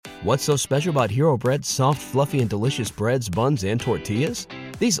What's so special about Hero Bread's soft, fluffy, and delicious breads, buns, and tortillas?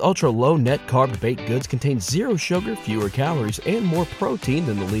 These ultra-low net-carb baked goods contain zero sugar, fewer calories, and more protein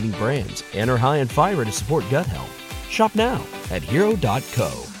than the leading brands, and are high in fiber to support gut health. Shop now at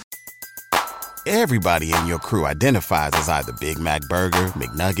Hero.co. Everybody in your crew identifies as either Big Mac Burger,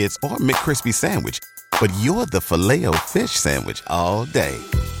 McNuggets, or McCrispy Sandwich. But you're the Filet-O-Fish Sandwich all day.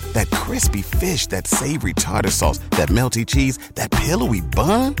 That crispy fish, that savory tartar sauce, that melty cheese, that pillowy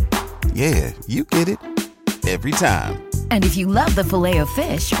bun. Yeah, you get it. Every time. And if you love the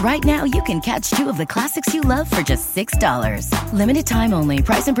Filet-O-Fish, right now you can catch two of the classics you love for just $6. Limited time only.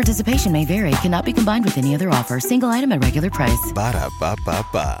 Price and participation may vary. Cannot be combined with any other offer. Single item at regular price.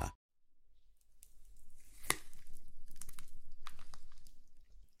 Ba-da-ba-ba-ba.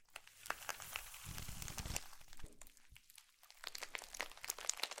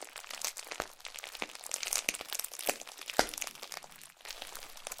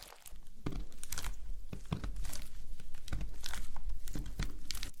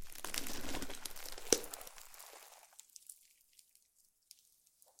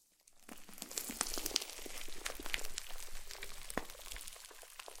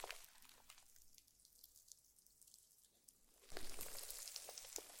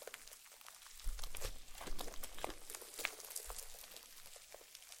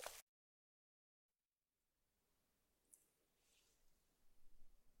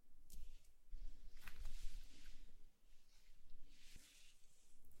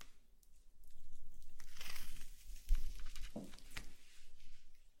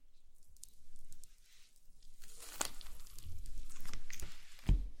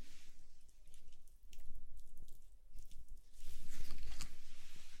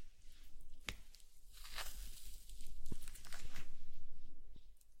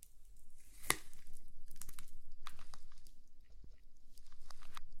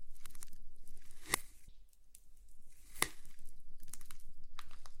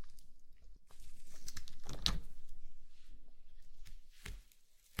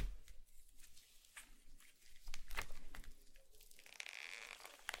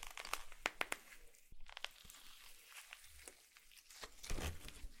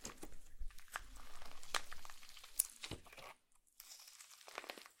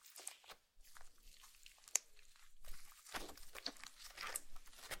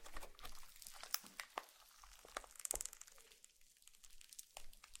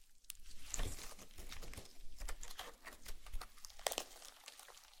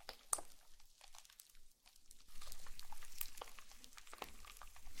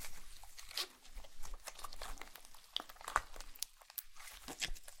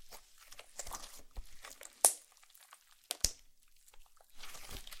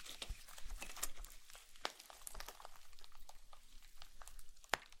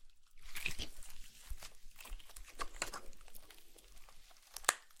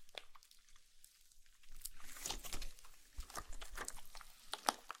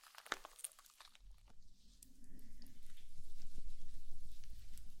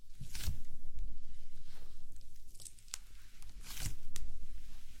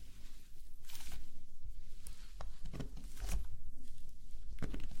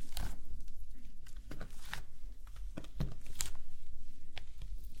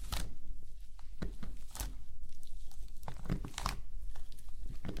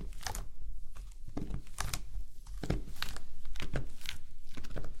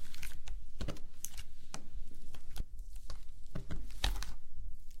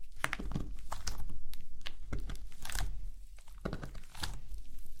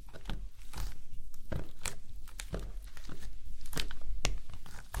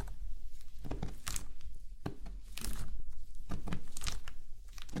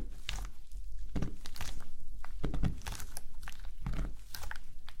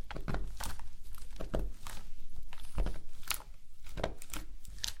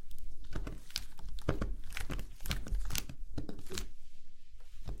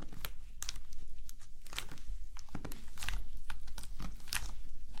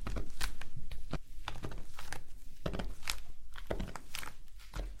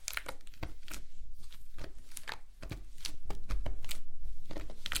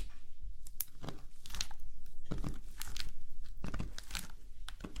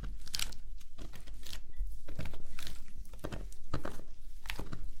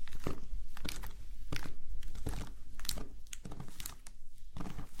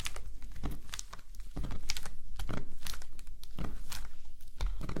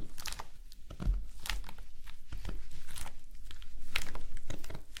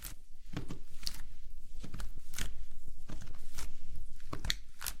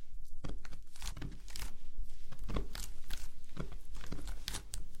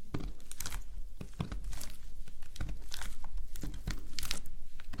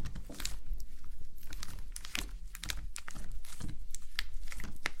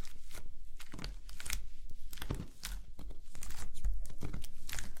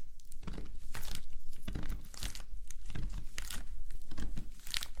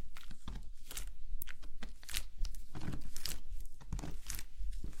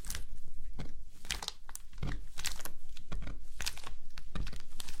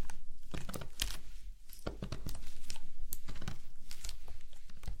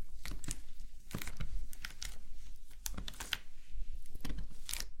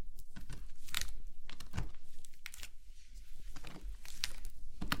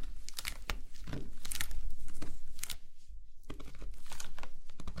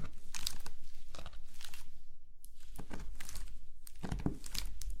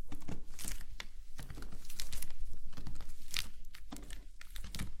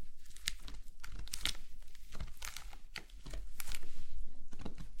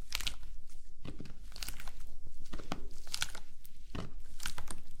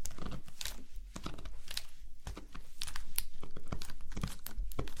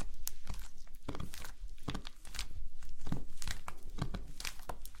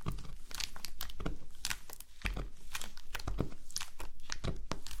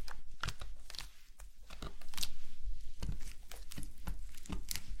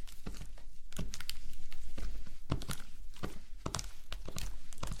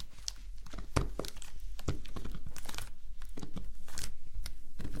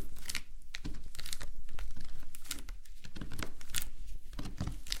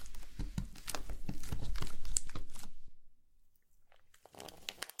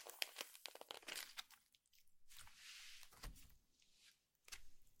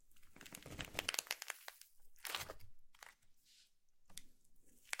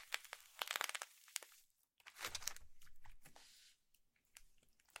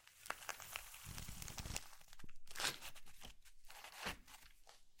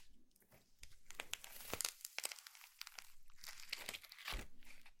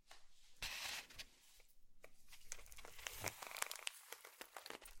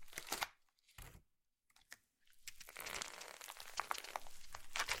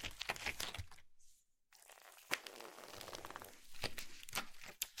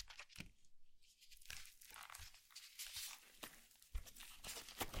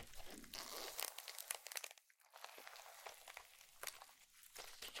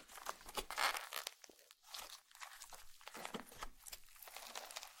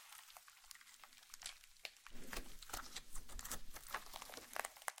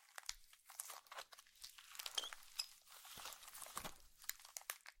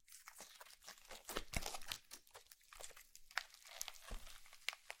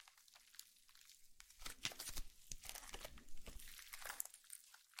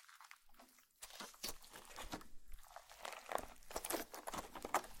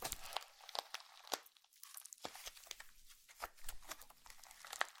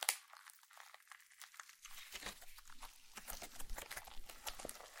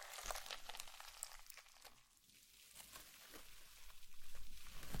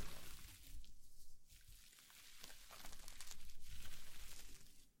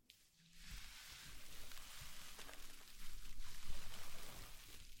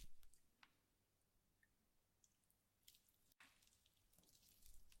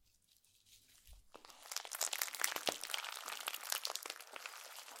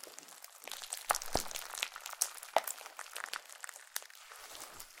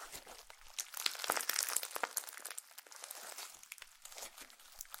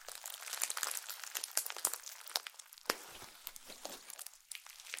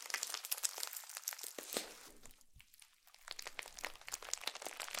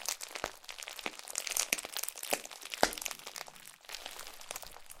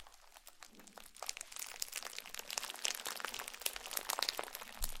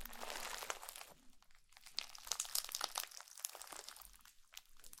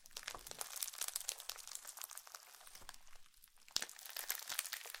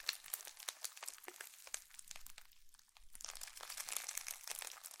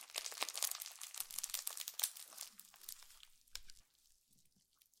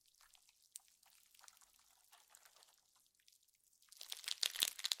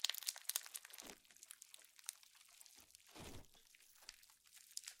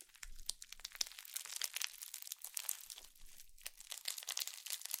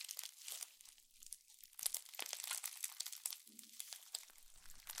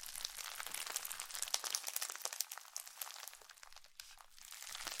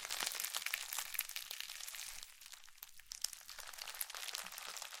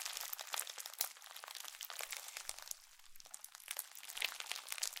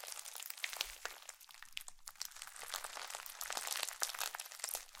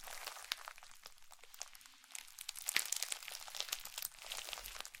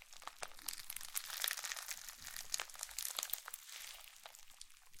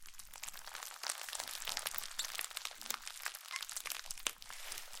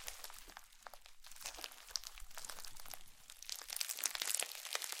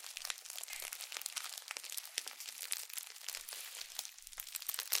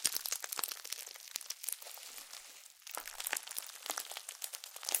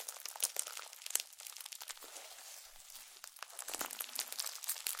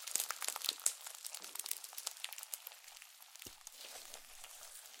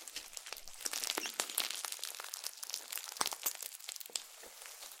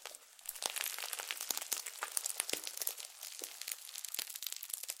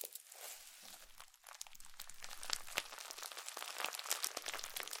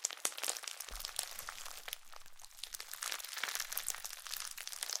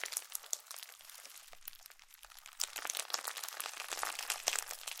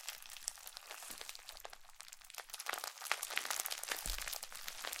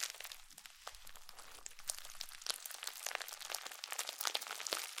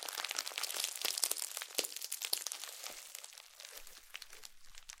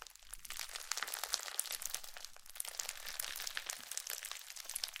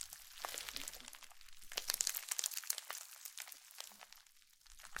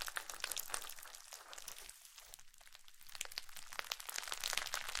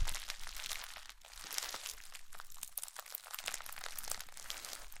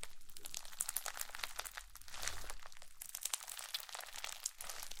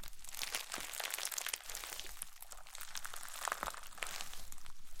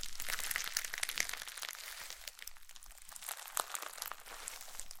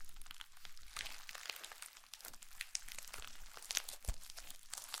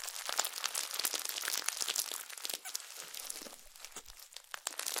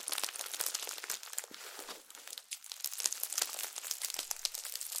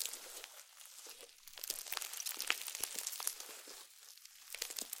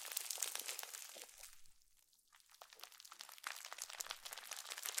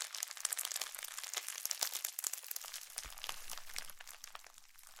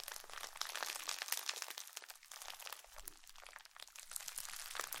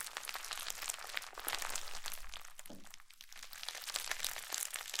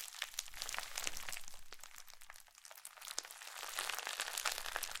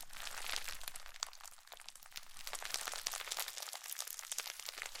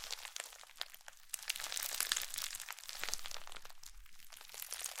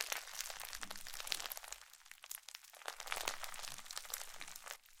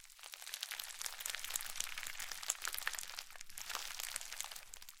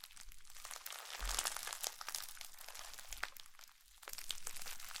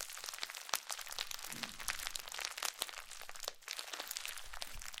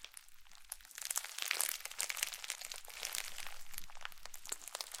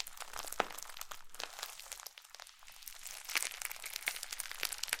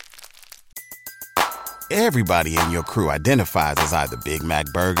 Everybody in your crew identifies as either Big Mac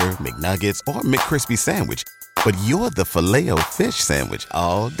Burger, McNuggets, or McCrispy Sandwich. But you're the Filet-O-Fish Sandwich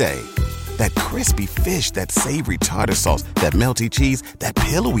all day. That crispy fish, that savory tartar sauce, that melty cheese, that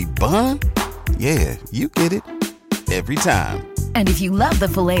pillowy bun. Yeah, you get it. Every time. And if you love the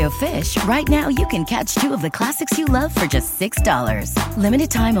Filet-O-Fish, right now you can catch two of the classics you love for just $6.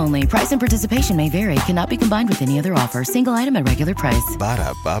 Limited time only. Price and participation may vary. Cannot be combined with any other offer. Single item at regular price.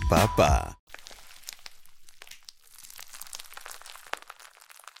 Ba-da-ba-ba-ba.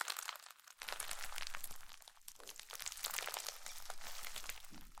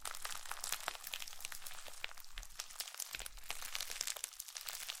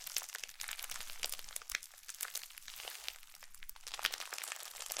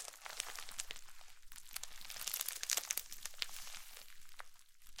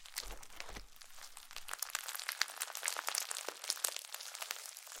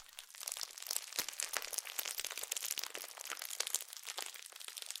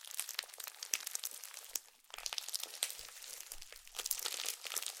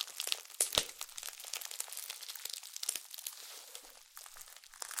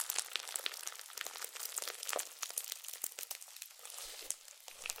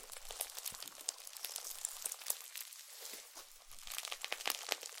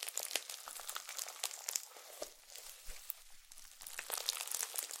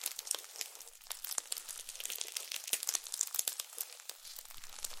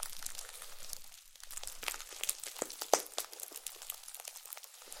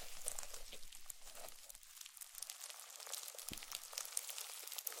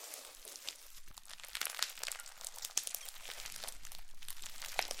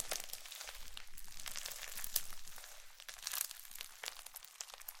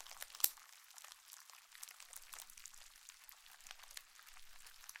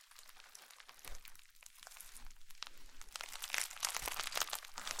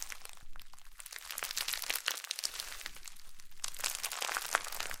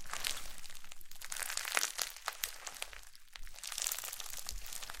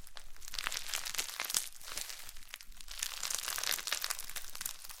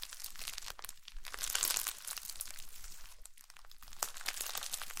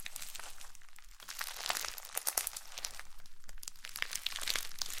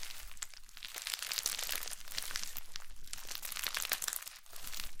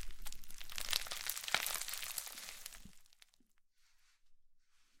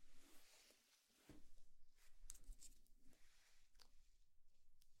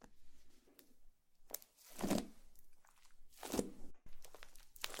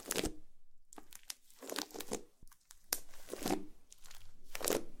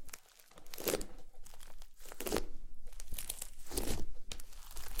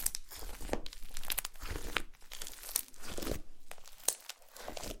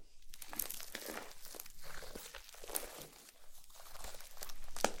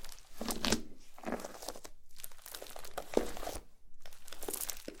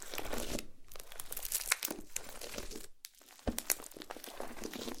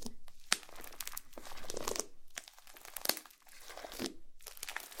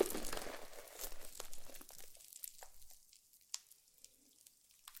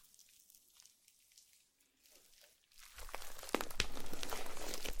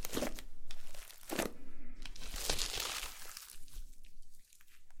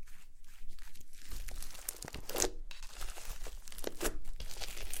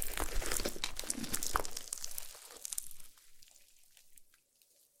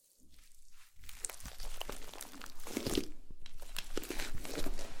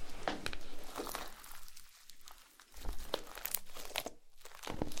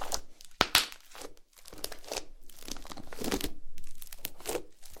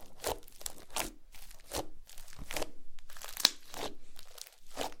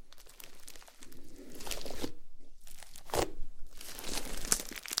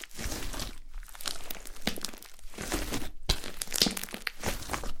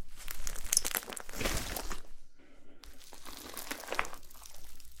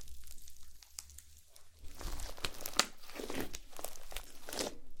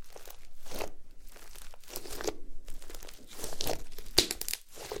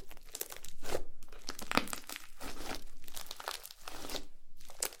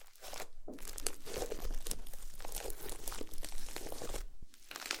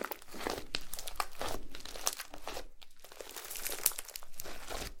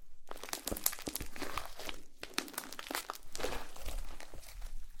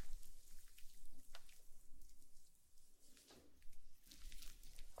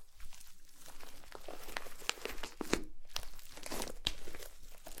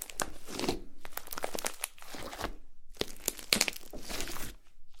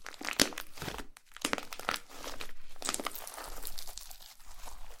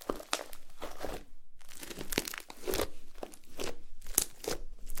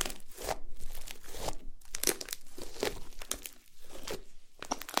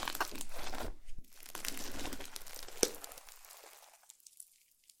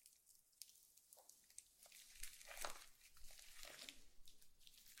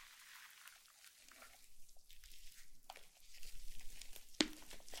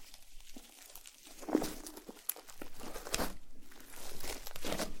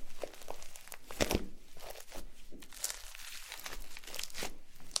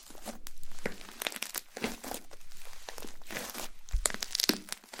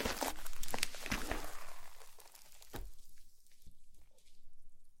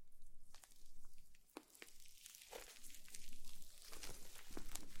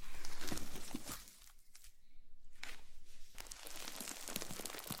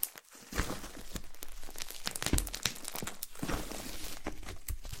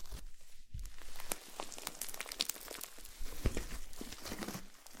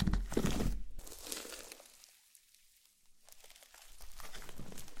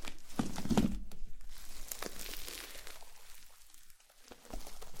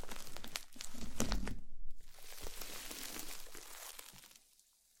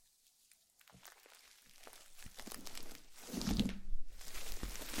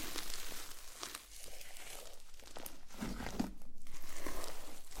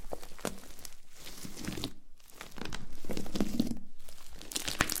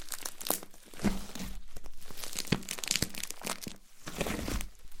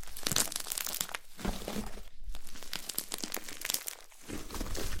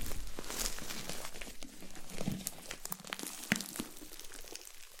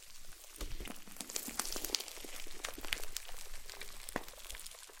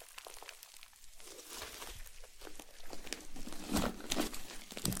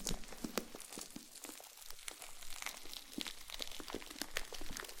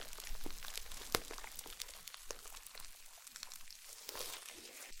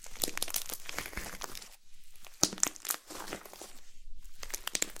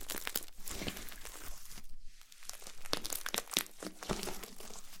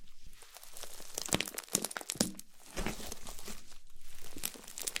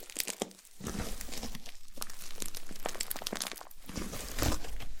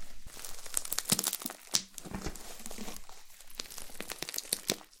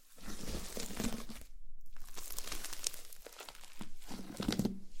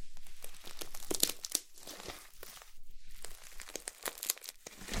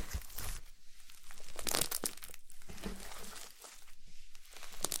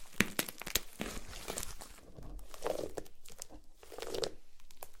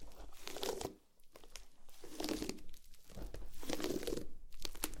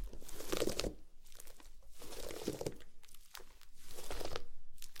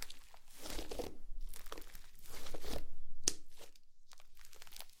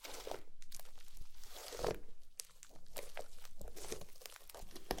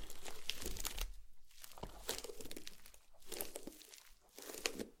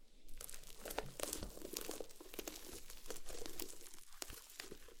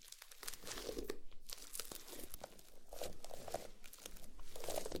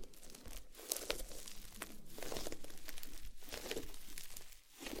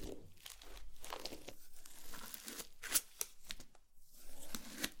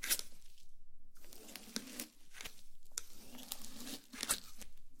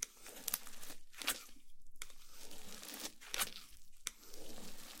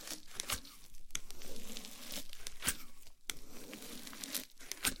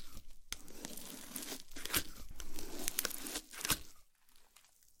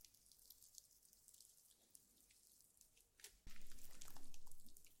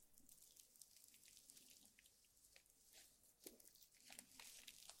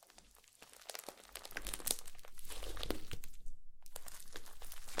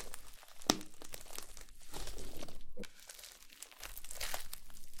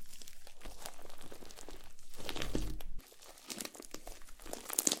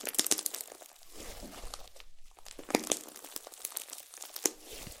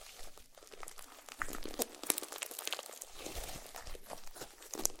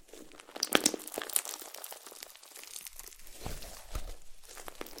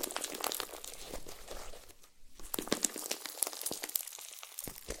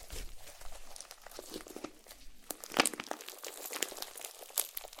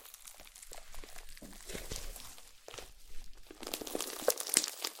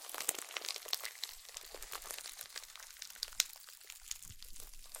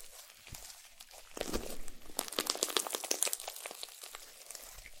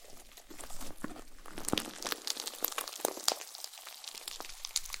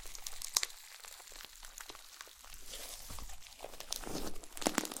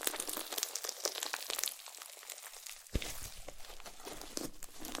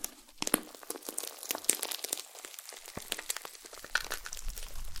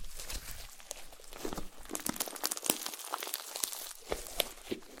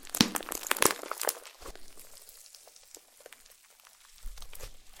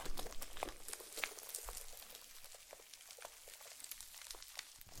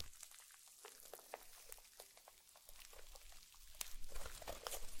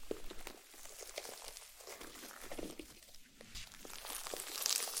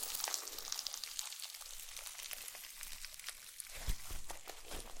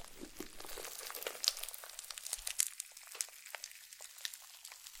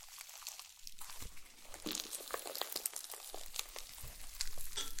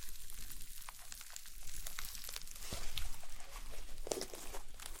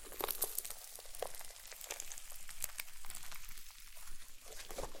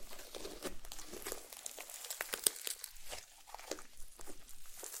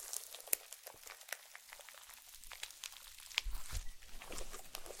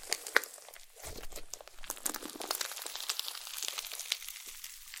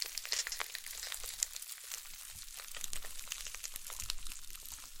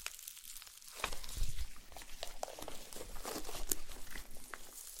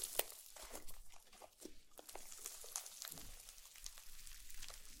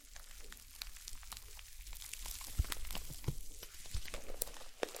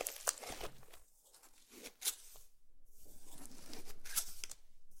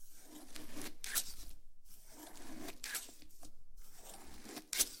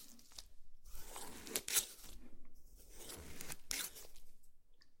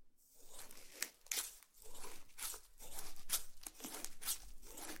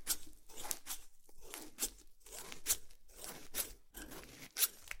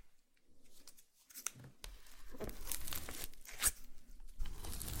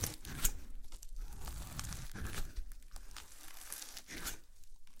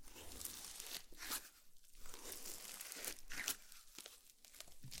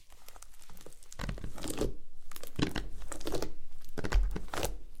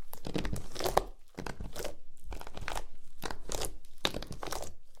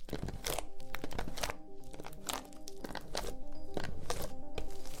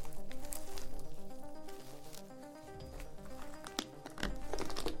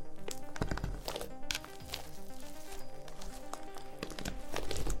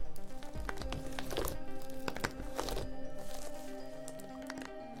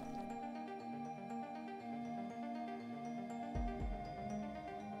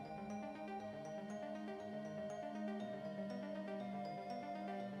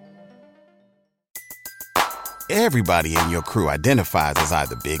 Everybody in your crew identifies as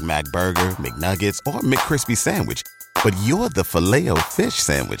either Big Mac Burger, McNuggets, or McCrispy Sandwich. But you're the Filet-O-Fish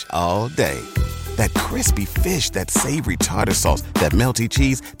Sandwich all day. That crispy fish, that savory tartar sauce, that melty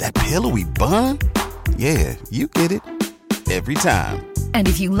cheese, that pillowy bun. Yeah, you get it. Every time. And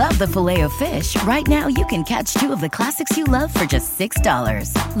if you love the Filet-O-Fish, right now you can catch two of the classics you love for just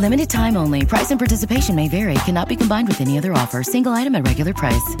 $6. Limited time only. Price and participation may vary. Cannot be combined with any other offer. Single item at regular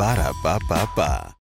price. Ba-da-ba-ba-ba.